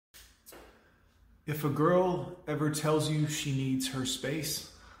If a girl ever tells you she needs her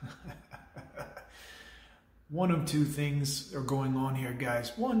space, one of two things are going on here,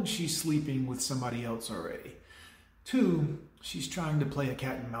 guys. One, she's sleeping with somebody else already. Two, she's trying to play a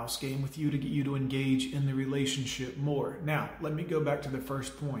cat and mouse game with you to get you to engage in the relationship more. Now, let me go back to the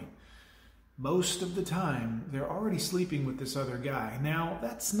first point. Most of the time, they're already sleeping with this other guy. Now,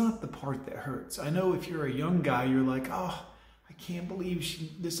 that's not the part that hurts. I know if you're a young guy, you're like, oh, I can't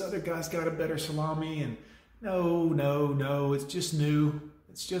believe this other guy's got a better salami. And no, it's just new.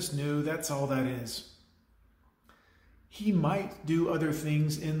 It's just new. That's all that is. He might do other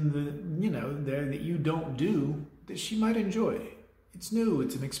things in there that you don't do that she might enjoy. It's new.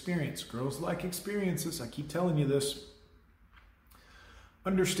 It's an experience. Girls like experiences. I keep telling you this.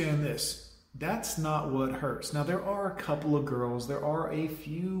 Understand this. That's not what hurts. Now, there are a couple of girls, there are a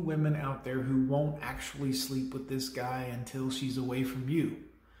few women out there who won't actually sleep with this guy until she's away from you.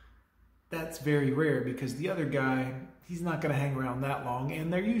 That's very rare because the other guy, he's not going to hang around that long,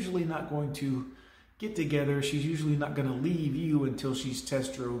 and they're usually not going to get together. She's usually not going to leave you until she's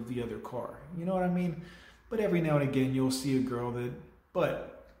test drove the other car. You know what I mean? But every now and again, you'll see a girl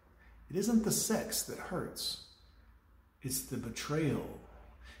but it isn't the sex that hurts. It's the betrayal.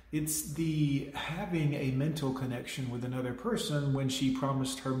 It's the having a mental connection with another person when she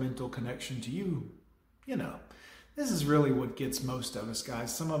promised her mental connection to you. This is really what gets most of us,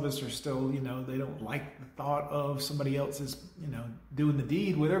 guys. Some of us are still, they don't like the thought of somebody else's, doing the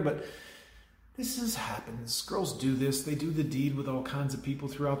deed with her, but happens. Girls do this. They do the deed with all kinds of people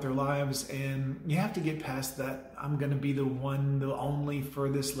throughout their lives, and you have to get past that. I'm going to be the one, the only for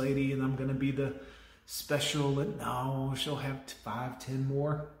this lady, and I'm going to be the special, and no, she'll have 5, 10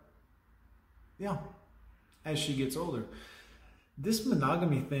 more. Yeah, as she gets older. This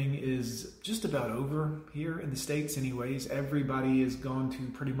monogamy thing is just about over here in the States anyways. Everybody has gone to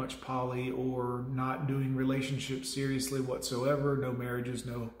pretty much poly or not doing relationships seriously whatsoever. No marriages,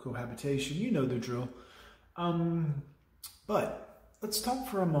 no cohabitation. You know the drill. But let's talk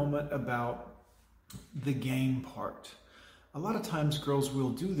for a moment about the game part. A lot of times girls will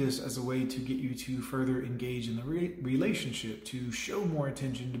do this as a way to get you to further engage in the relationship, to show more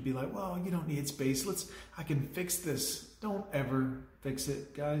attention, to be like, well, you don't need space. I can fix this. Don't ever fix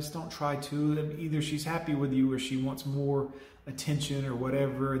it, guys. Don't try to. Either she's happy with you or she wants more attention or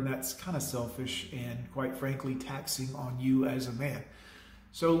whatever, and that's kind of selfish and, quite frankly, taxing on you as a man.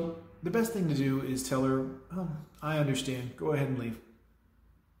 So the best thing to do is tell her, oh, I understand. Go ahead and leave.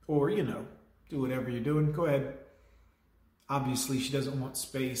 Or, do whatever you're doing. Go ahead. Obviously, she doesn't want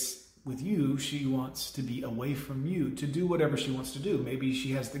space with you. She wants to be away from you to do whatever she wants to do. Maybe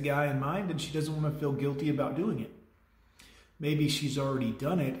she has the guy in mind and she doesn't want to feel guilty about doing it. Maybe she's already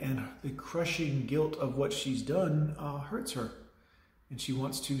done it and the crushing guilt of what she's done hurts her. And she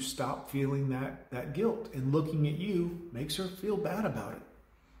wants to stop feeling that guilt. And looking at you makes her feel bad about it.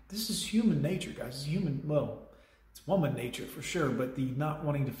 This is human nature, guys. It's woman nature for sure, but the not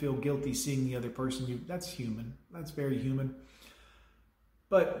wanting to feel guilty seeing the other person, that's human. That's very human.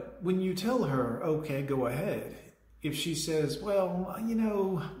 But when you tell her, okay, go ahead. If she says, well,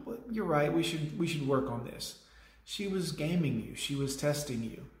 you're right, we should work on this. She was gaming you. She was testing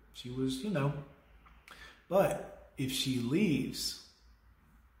you. She was, But if she leaves,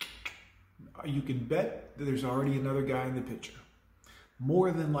 you can bet that there's already another guy in the picture.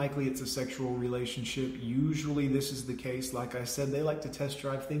 More than likely, it's a sexual relationship. Usually this is the case. Like I said, they like to test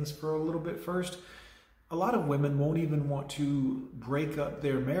drive things for a little bit first. A lot of women won't even want to break up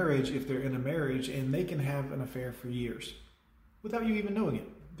their marriage if they're in a marriage, and they can have an affair for years without you even knowing it.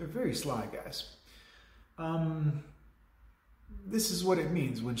 They're very sly, guys. This is what it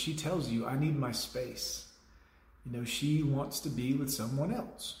means when she tells you, I need my space. She wants to be with someone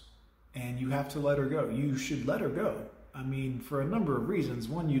else, and you have to let her go. You should let her go. For a number of reasons.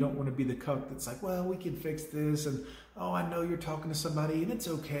 One, you don't want to be the cuck that's like, well, we can fix this, and oh, I know you're talking to somebody and it's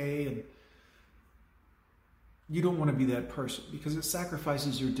okay, and you don't want to be that person because it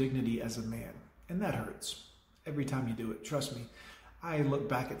sacrifices your dignity as a man, and that hurts every time you do it. Trust me. I look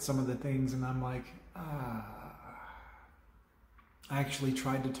back at some of the things and I'm like, I actually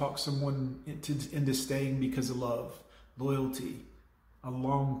tried to talk someone into staying because of love, loyalty, a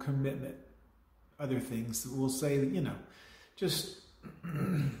long commitment, other things that will say that, just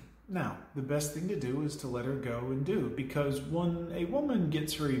now, the best thing to do is to let her go and do, because when a woman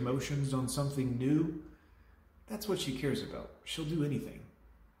gets her emotions on something new, that's what she cares about. She'll do anything,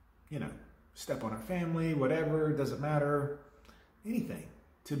 step on her family, whatever, doesn't matter, anything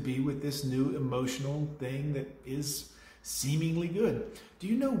to be with this new emotional thing that is seemingly good. Do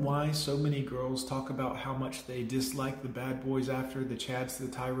you know why so many girls talk about how much they dislike the bad boys after, the Chads, the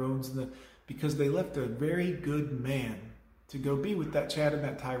Tyrones, because they left a very good man to go be with that Chad and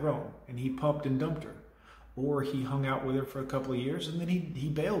that Tyrone, and he pumped and dumped her. Or he hung out with her for a couple of years, and then he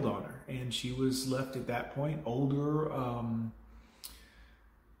bailed on her, and she was left at that point older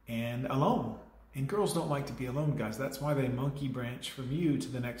and alone. And girls don't like to be alone, guys. That's why they monkey branch from you to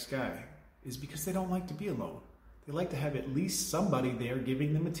the next guy, is because they don't like to be alone. They like to have at least somebody there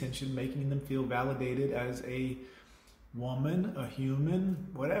giving them attention, making them feel validated as a woman, a human,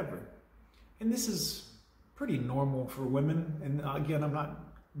 whatever. And this is pretty normal for women. And again, I'm not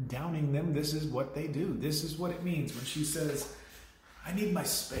downing them. This is what they do. This is what it means when she says, I need my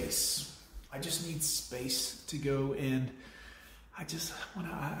space. I just need space to go, and I just want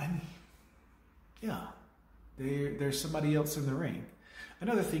to, there's somebody else in the ring.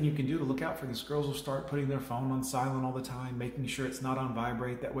 Another thing you can do to look out for this, girls will start putting their phone on silent all the time, making sure it's not on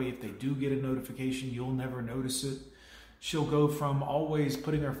vibrate. That way, if they do get a notification, you'll never notice it. She'll go from always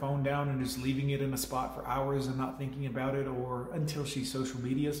putting her phone down and just leaving it in a spot for hours and not thinking about it, or until she's social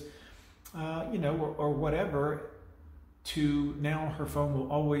medias, or whatever, to now her phone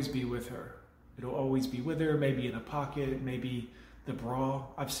will always be with her. It'll always be with her, maybe in a pocket, maybe the bra.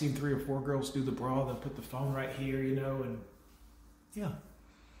 I've seen 3 or 4 girls do the bra. They'll put the phone right here, and yeah.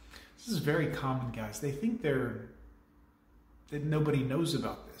 This is very common, guys. They think that nobody knows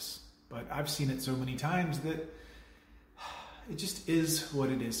about this, but I've seen it so many times that it just is what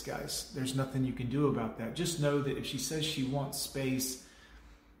it is, guys. There's nothing you can do about that. Just know that if she says she wants space,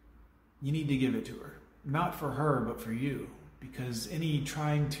 you need to give it to her. Not for her, but for you. Because any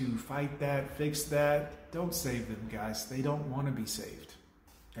trying to fight that, fix that, don't save them, guys. They don't want to be saved.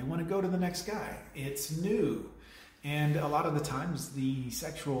 They want to go to the next guy. It's new. And a lot of the times, the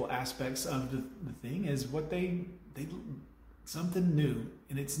sexual aspects of the thing is what they something new.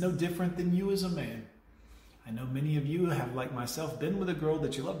 And it's no different than you as a man. I know many of you have, like myself, been with a girl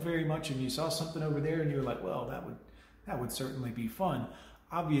that you love very much, and you saw something over there and you were like, well, that would certainly be fun.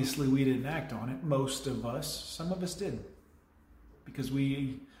 Obviously, we didn't act on it. Most of us. Some of us did. Because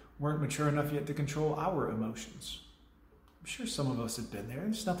we weren't mature enough yet to control our emotions. I'm sure some of us have been there.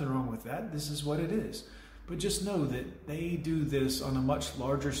 There's nothing wrong with that. This is what it is. But just know that they do this on a much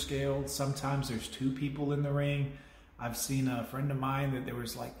larger scale. Sometimes there's 2 people in the ring. I've seen a friend of mine that there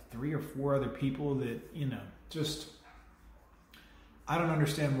was like 3 or 4 other people that, I don't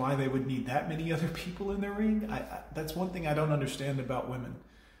understand why they would need that many other people in the ring. That's one thing I don't understand about women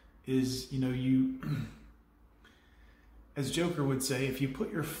is, you, as Joker would say, if you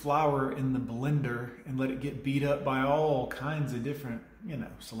put your flour in the blender and let it get beat up by all kinds of different,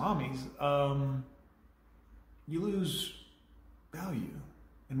 salamis, you lose value.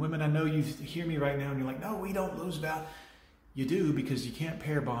 And women, I know you hear me right now and you're like, no, we don't lose value. You do, because you can't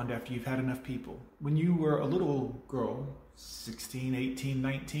pair bond after you've had enough people. When you were a little girl, 16, 18,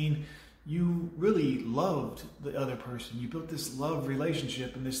 19, you really loved the other person. You built this love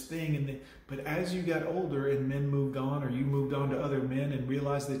relationship and this thing. But as you got older and men moved on, or you moved on to other men and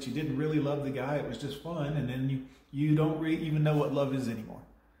realized that you didn't really love the guy, it was just fun. And then you don't even know what love is anymore.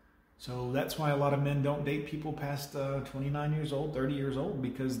 So that's why a lot of men don't date people past 29 years old, 30 years old,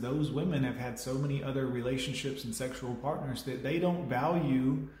 because those women have had so many other relationships and sexual partners that they don't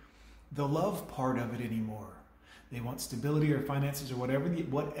value the love part of it anymore. They want stability or finances or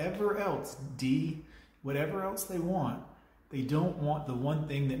whatever else they want. They don't want the one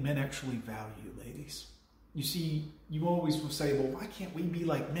thing that men actually value, ladies. You see, you always will say, well, why can't we be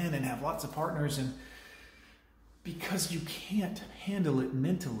like men and have lots of partners? And because you can't handle it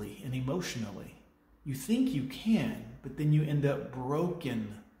mentally and emotionally. You think you can, but then you end up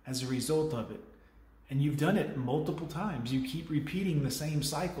broken as a result of it. And you've done it multiple times. You keep repeating the same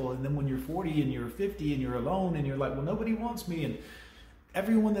cycle. And then when you're 40 and you're 50 and you're alone and you're like, well, nobody wants me. And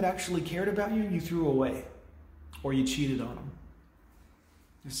everyone that actually cared about you, you threw away. Or you cheated on them.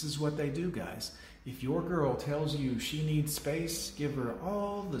 This is what they do, guys. If your girl tells you she needs space, give her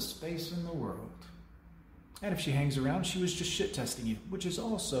all the space in the world. And if she hangs around, she was just shit testing you, which is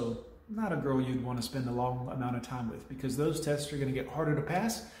also not a girl you'd want to spend a long amount of time with, because those tests are going to get harder to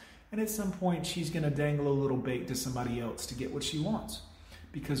pass. And at some point, she's going to dangle a little bait to somebody else to get what she wants.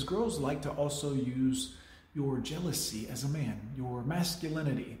 Because girls like to also use your jealousy as a man, your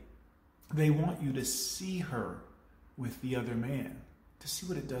masculinity. They want you to see her with the other man, to see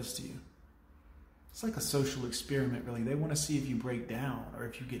what it does to you. It's like a social experiment, really. They want to see if you break down or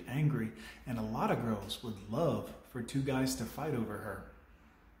if you get angry. And a lot of girls would love for 2 guys to fight over her.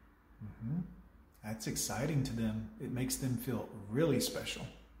 That's exciting to them. It makes them feel really special.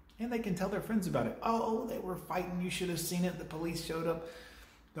 And they can tell their friends about it. Oh, they were fighting. You should have seen it. The police showed up.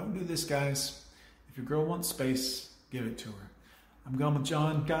 Don't do this, guys. If your girl wants space, give it to her. I'm Gone with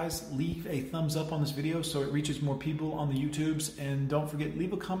John. Guys, leave a thumbs up on this video so it reaches more people on the YouTubes. And don't forget,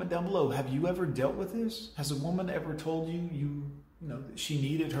 leave a comment down below. Have you ever dealt with this? Has a woman ever told you that she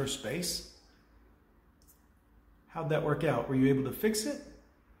needed her space? How'd that work out? Were you able to fix it?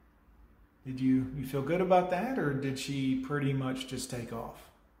 Did you feel good about that, or did she pretty much just take off?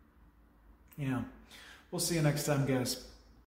 Yeah. We'll see you next time, guys.